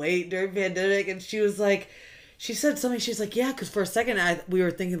little weight during pandemic, and she said something. She's like, yeah, because for a second we were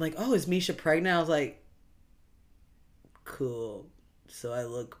thinking like, oh, is Misha pregnant? I was like, cool. So I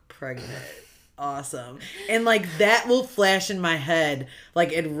look pregnant. Awesome. And like that will flash in my head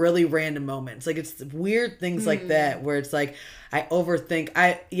like at really random moments. Like it's weird things like that where it's like I overthink.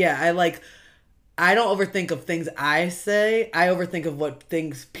 I don't overthink of things I say. I overthink of what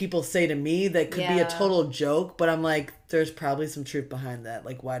things people say to me that could be a total joke, but I'm like, there's probably some truth behind that.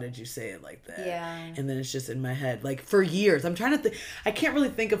 Like, why did you say it like that? Yeah. And then it's just in my head. Like for years, I'm trying to think. I can't really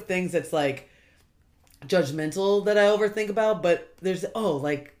think of things that's like judgmental that I overthink about, but there's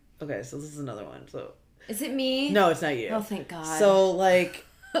okay, so this is another one. So is it me? No, it's not you. Oh, thank God. So like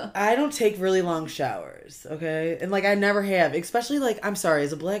I don't take really long showers, okay? And like I never have, especially like I'm sorry,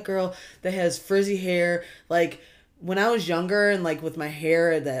 as a black girl that has frizzy hair, like when I was younger and like with my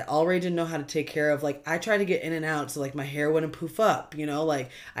hair that I already didn't know how to take care of, like I tried to get in and out so like my hair wouldn't poof up, like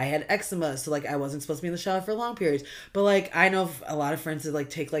I had eczema, so like I wasn't supposed to be in the shower for long periods. But like I know a lot of friends that like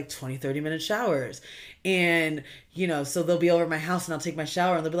take like 20-30 minute showers, and so they'll be over at my house and I'll take my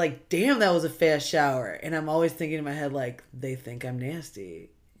shower and they'll be like, damn, that was a fast shower. And I'm always thinking in my head like, they think I'm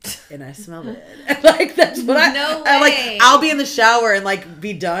nasty. And I smell it. And like that's what I'll be in the shower and like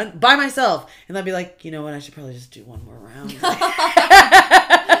be done by myself, and I'll be like, you know what, I should probably just do one more round.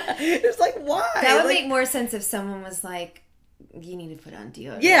 It's like, why? That would make more sense if someone was like, you need to put on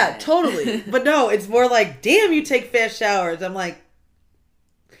deodorant. Yeah, totally. But no, it's more like, damn, you take fast showers. I'm like,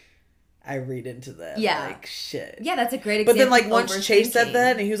 I read into that. Yeah. Like, shit. Yeah, that's a great example. But then, like, once Chase said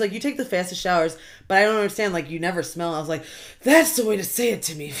that, and he was like, you take the fastest showers, but I don't understand, like, you never smell. I was like, that's the way to say it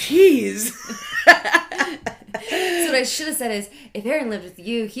to me. Jeez. That's what it should have said is, if Aaron lived with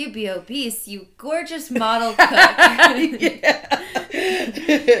you, he'd be obese, you gorgeous model cook.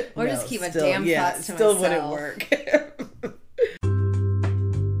 Or just keep my damn thoughts to myself. Still wouldn't work.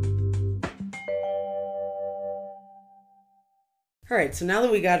 All right, so now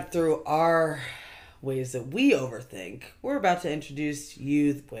that we got through our ways that we overthink, we're about to introduce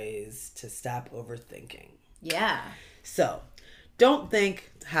you ways to stop overthinking. Yeah. So, don't think,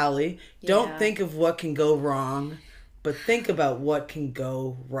 Hallie, don't think of what can go wrong, but think about what can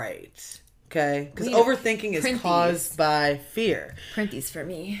go right. Okay? Because overthinking is caused by fear. Print these for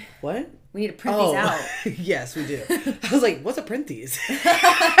me. What? We need to print these out. Yes, we do. I was like, what's a print these?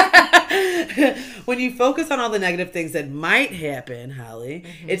 When you focus on all the negative things that might happen, Holly,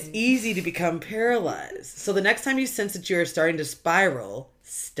 it's easy to become paralyzed. So the next time you sense that you're starting to spiral,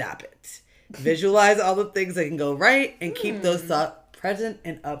 stop it. Visualize all the things that can go right and keep those thoughts present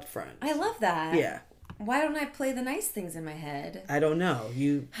and upfront. I love that. Yeah. Why don't I play the nice things in my head? I don't know.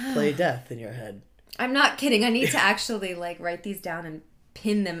 You play death in your head. I'm not kidding. I need to actually write these down and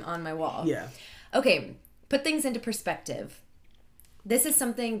pin them on my wall. Yeah. Okay. Put things into perspective. This is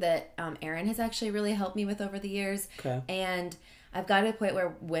something that Aaron has actually really helped me with over the years. Okay. And I've got to a point where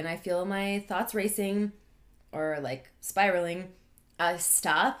when I feel my thoughts racing or spiraling, I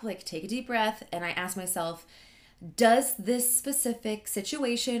stop, take a deep breath, and I ask myself, does this specific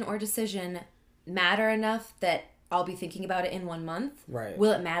situation or decision matter enough that I'll be thinking about it in 1 month? Right.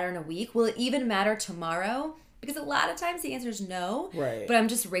 Will it matter in a week? Will it even matter tomorrow? Because a lot of times the answer is no. Right. But I'm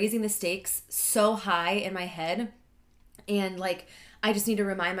just raising the stakes so high in my head. And I just need to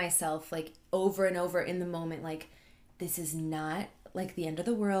remind myself over and over in the moment, this is not the end of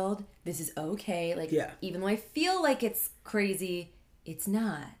the world. This is okay. Even though I feel like it's crazy, it's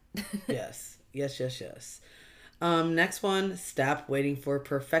not. Yes. Next one, stop waiting for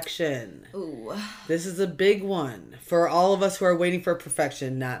perfection. Ooh. This is a big one. For all of us who are waiting for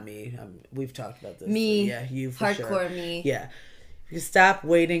perfection, not me. We've talked about this. Me. Yeah, you for hardcore sure. Me. Yeah. You stop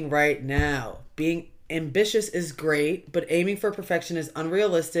waiting right now. Being ambitious is great, but aiming for perfection is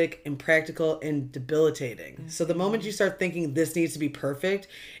unrealistic, impractical, and debilitating. Mm-hmm. So the moment you start thinking this needs to be perfect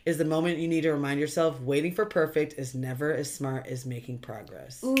is the moment you need to remind yourself waiting for perfect is never as smart as making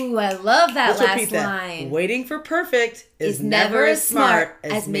progress. Ooh, I love that. Let's last repeat that. line. Waiting for perfect is never as smart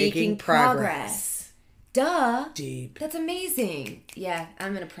as making progress. Duh. Deep. That's amazing. Yeah,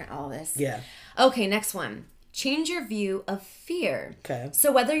 I'm going to print all this. Yeah. Okay, next one. Change your view of fear. Okay.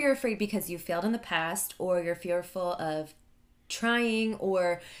 So whether you're afraid because you failed in the past or you're fearful of trying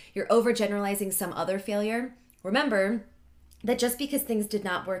or you're overgeneralizing some other failure, remember that just because things did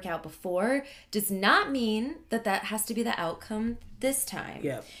not work out before does not mean that has to be the outcome this time.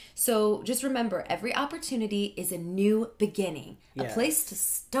 Yeah. So just remember, every opportunity is a new beginning, Yes. a place to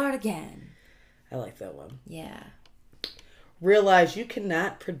start again. I like that one. Yeah. Realize you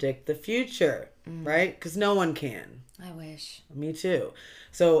cannot predict the future, right? Because no one can. I wish. Me too.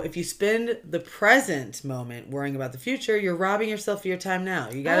 So if you spend the present moment worrying about the future, you're robbing yourself of your time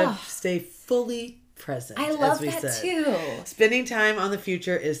now. You got to stay fully present. I love as we that said. too. Spending time on the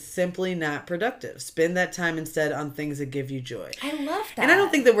future is simply not productive. Spend that time instead on things that give you joy. I love that. And I don't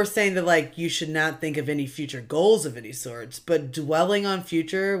think that we're saying that you should not think of any future goals of any sorts, but dwelling on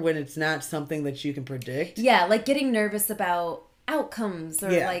future when it's not something that you can predict. Yeah, getting nervous about outcomes or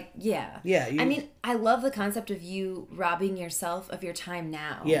I mean, I love the concept of you robbing yourself of your time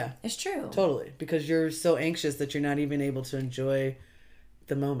now. Yeah. It's true. Totally. Because you're so anxious that you're not even able to enjoy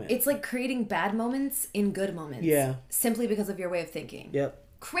the moment. It's like creating bad moments in good moments. Yeah. Simply because of your way of thinking. Yep.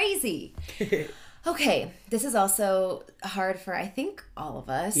 Crazy. Okay. This is also hard for, I think, all of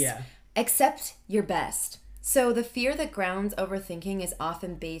us. Yeah. Accept your best. So the fear that grounds overthinking is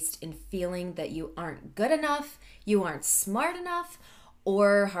often based in feeling that you aren't good enough, you aren't smart enough,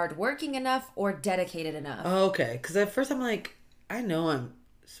 or hardworking enough, or dedicated enough. Okay. Because at first I'm like, I know I'm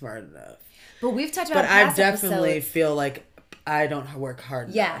smart enough. But we've talked about But I definitely feel like I don't work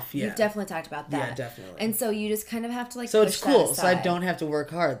hard enough. Yeah, you've definitely talked about that. Yeah, definitely. And so you just kind of have to so it's cool. So I don't have to work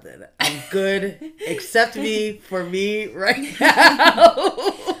hard then. I'm good. Accept me for me right now.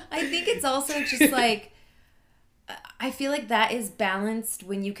 I think it's also just I feel like that is balanced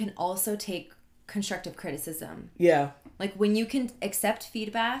when you can also take constructive criticism. Yeah. When you can accept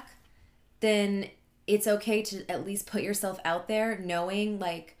feedback, then it's okay to at least put yourself out there knowing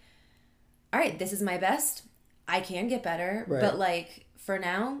all right, this is my best. I can get better, right. But for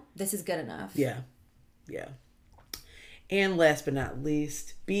now, this is good enough. Yeah. Yeah. And last but not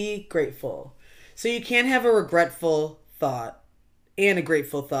least, be grateful. So you can't have a regretful thought and a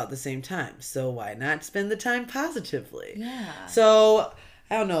grateful thought at the same time. So why not spend the time positively? Yeah. So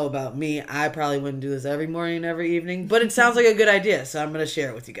I don't know about me. I probably wouldn't do this every morning and every evening, but it sounds like a good idea, so I'm going to share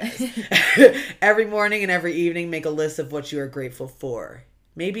it with you guys. Every morning and every evening, make a list of what you are grateful for.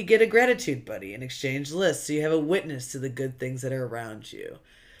 Maybe get a gratitude buddy and exchange lists so you have a witness to the good things that are around you.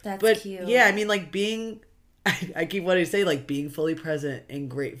 That's cute. Yeah, I mean, like being, I keep wanting to say, like being fully present and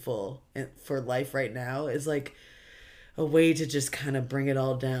grateful for life right now is like a way to just kind of bring it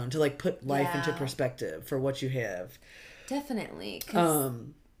all down, to like put life into perspective for what you have. Definitely.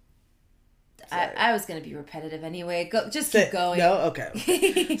 I was going to be repetitive anyway. Keep going. No?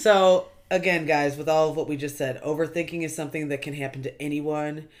 Okay. So, again, guys, with all of what we just said, overthinking is something that can happen to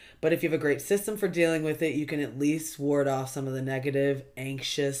anyone. But if you have a great system for dealing with it, you can at least ward off some of the negative,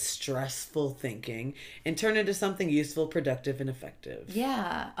 anxious, stressful thinking and turn it into something useful, productive, and effective.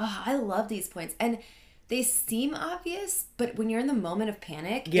 Yeah. Oh, I love these points. And they seem obvious, but when you're in the moment of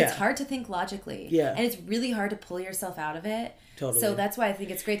panic, it's hard to think logically. Yeah. And it's really hard to pull yourself out of it. Totally. So that's why I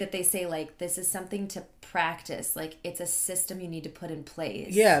think it's great that they say, like, this is something to practice. Like, it's a system you need to put in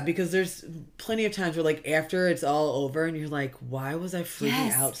place. Yeah, because there's plenty of times where, like, after it's all over and you're like, why was I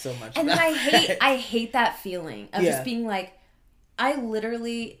freaking out so much? And then I hate that feeling of just being like, I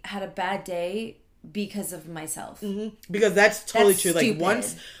literally had a bad day because of myself. Mm-hmm. Because that's totally true. Stupid. Like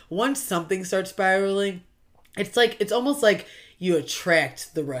once something starts spiraling, it's almost like you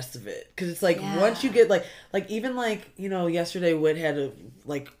attract the rest of it. Because it's like once you get like even like, you know, yesterday Whit had a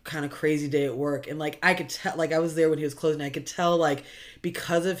like kind of crazy day at work, and like I could tell, like I was there when he was closing, I could tell like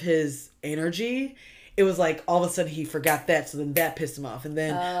because of his energy, it was like all of a sudden he forgot that, so then that pissed him off, and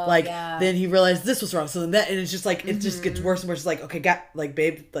then then he realized this was wrong, so then that, and it's just like it just gets worse and worse. It's like, okay,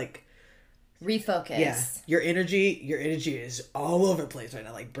 babe, like refocus. Yeah, your energy is all over the place right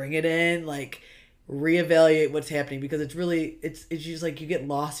now. Like bring it in, like reevaluate what's happening, because it's just like you get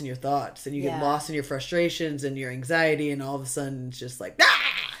lost in your thoughts and you get lost in your frustrations and your anxiety, and all of a sudden it's just like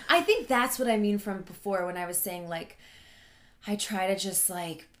I think that's what I mean from before when I was saying like I try to just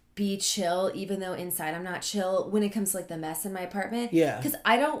like be chill even though inside I'm not chill when it comes to like the mess in my apartment. Yeah. Because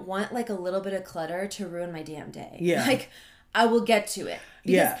I don't want like a little bit of clutter to ruin my damn day. Yeah. Like I will get to it.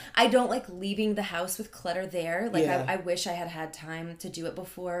 Because I don't like leaving the house with clutter there. Like I wish I had time to do it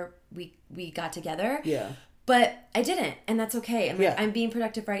before we got together. Yeah. But I didn't, and that's okay. And like, I'm being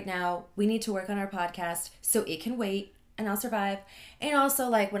productive right now. We need to work on our podcast so it can wait and I'll survive. And also,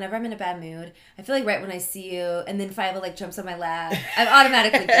 like, whenever I'm in a bad mood, I feel like right when I see you and then Fiva, like, jumps on my lap, I'm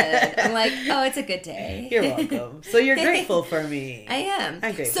automatically good. I'm like, oh, it's a good day. You're welcome. So you're grateful for me. I am.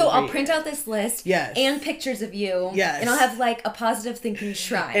 I'm grateful So for I'll you. print out this list and pictures of you. Yes. And I'll have, like, a positive thinking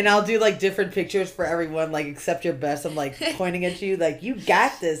shrine. And I'll do, like, different pictures for everyone, like, accept your best. I'm, like, pointing at you, like, you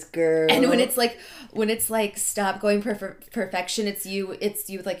got this, girl. And when it's like stop going perfection, it's you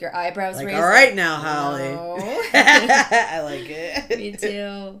with like your eyebrows like, raised. All right now, Holly. No. I like it. Me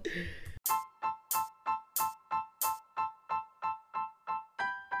too.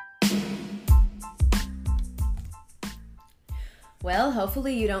 Well,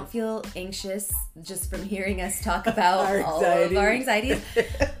 hopefully you don't feel anxious just from hearing us talk about all of our anxieties.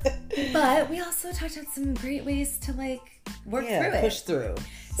 But we also talked about some great ways to like work through it. Push through.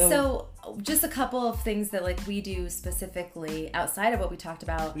 So just a couple of things that like we do specifically outside of what we talked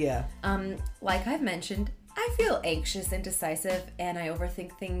about. Yeah. Like I've mentioned, I feel anxious, indecisive, and I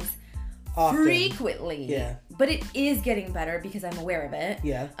overthink things Often. frequently. Yeah. But it is getting better because I'm aware of it.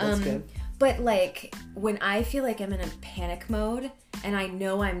 Yeah, that's good. But like when I feel like I'm in a panic mode and I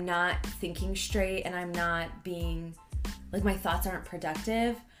know I'm not thinking straight and I'm not being like my thoughts aren't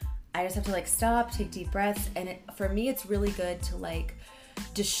productive, I just have to like stop, take deep breaths, and for me it's really good to like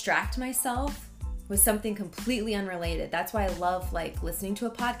distract myself with something completely unrelated. That's why I love like listening to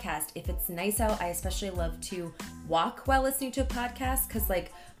a podcast. If it's nice out, I especially love to walk while listening to a podcast because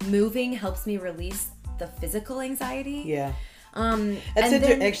like moving helps me release the physical anxiety. Yeah.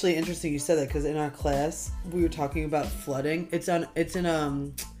 It's actually interesting you said that, because in our class we were talking about flooding. It's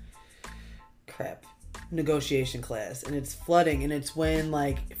in negotiation class, and it's flooding, and it's when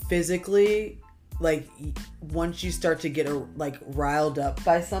like physically, like once you start to get riled up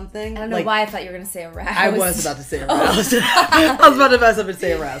by something. I don't know why I thought you were gonna say aroused. I was about to say aroused. I was about to mess up and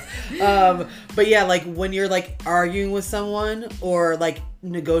say aroused. But yeah, like when you're like arguing with someone or like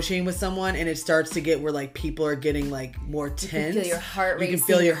negotiating with someone, and it starts to get where like people are getting like more tense. You can feel your heart racing. You can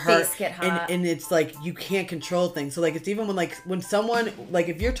feel your heart face get hot. and it's like you can't control things. So like it's even when someone, like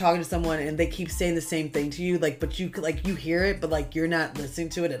if you're talking to someone and they keep saying the same thing to you, like but you hear it, but like you're not listening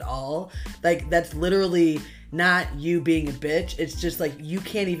to it at all. Like that's literally not you being a bitch. It's just like you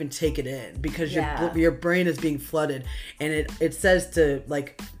can't even take it in because your brain is being flooded, and it says to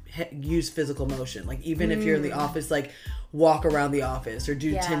like use physical motion. Like even if you're in the office, like walk around the office or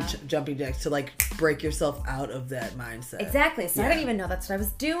do 10 jumping jacks to like break yourself out of that mindset. Exactly. So I didn't even know that's what I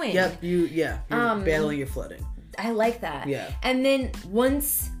was doing. Yep. You're battling your flooding. I like that. Yeah. And then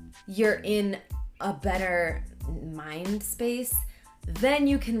once you're in a better mind space, then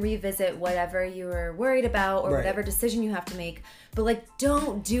you can revisit whatever you were worried about or whatever decision you have to make. But like,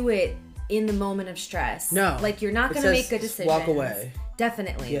 don't do it in the moment of stress. No. Like, you're not going to make good decisions. Walk away.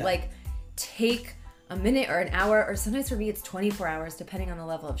 Definitely. Yeah. Like, take a minute or an hour, or sometimes for me it's 24 hours depending on the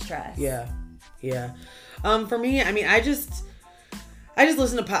level of stress. Yeah. For me, I mean, I just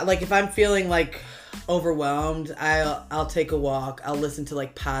listen to like if I'm feeling like overwhelmed, I'll take a walk. I'll listen to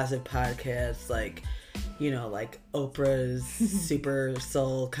like positive podcasts, like, you know, like Oprah's Super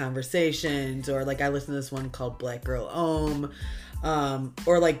Soul Conversations, or like I listen to this one called Black Girl Om,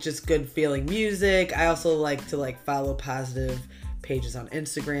 or like just good feeling music. I also like to like follow positive pages on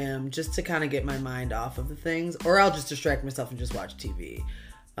Instagram just to kind of get my mind off of the things, or I'll just distract myself and just watch TV.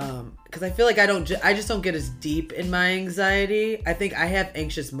 Because I feel like I just don't get as deep in my anxiety. I think I have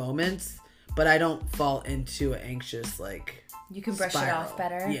anxious moments, but I don't fall into an anxious like you can brush spiral. it off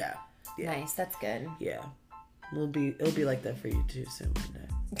better. Yeah. Nice, that's good. Yeah, it'll be like that for you too soon one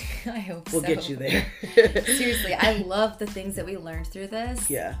day. I hope we'll get you there. Seriously, I love the things that we learned through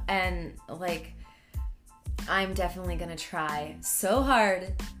this. Yeah, and like, I'm definitely gonna try so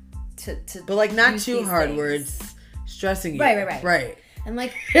hard to but like not too hard things. Where it's stressing you. Right. And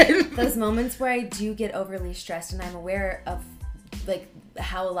like those moments where I do get overly stressed and I'm aware of like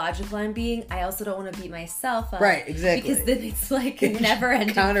how illogical I'm being, I also don't want to beat myself up. Right, exactly. Because then it's like a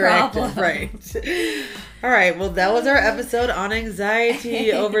never-ending problem. Right. All right, well, that was our episode on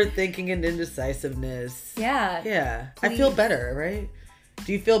anxiety, overthinking, and indecisiveness. Yeah. Yeah. Please. I feel better, right?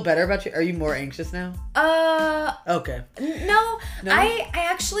 Do you feel better about you? Are you more anxious now? Okay. No.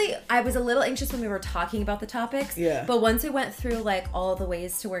 I was a little anxious when we were talking about the topics. Yeah. But once we went through like all the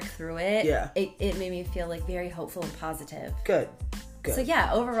ways to work through it, it made me feel like very hopeful and positive. Good. So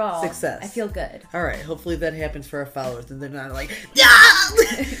yeah, overall, success. I feel good. All right, hopefully that happens for our followers, and they're not like,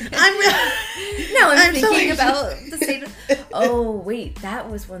 I'm thinking about the state of. Oh wait, that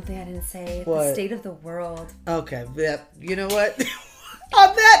was one thing I didn't say. What? The state of the world. Okay, you know what?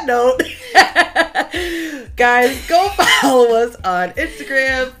 On that note, guys, go follow us on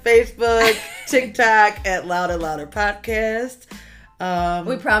Instagram, Facebook, TikTok at Loud and Louder Podcast.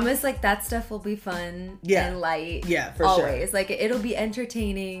 We promise like that stuff will be fun and light. Yeah, for always. sure. Like it'll be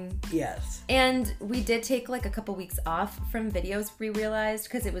entertaining. Yes. And we did take like a couple weeks off from videos, we realized,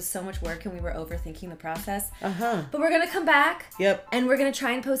 because it was so much work and we were overthinking the process. But we're going to come back. Yep. And we're going to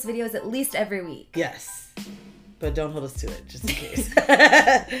try and post videos at least every week. Yes. But don't hold us to it, just in case.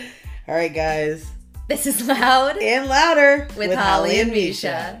 All right, guys. This is Loud and Louder with Holly and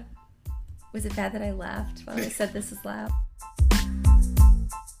Misha. Was it bad that I laughed while I said this is loud?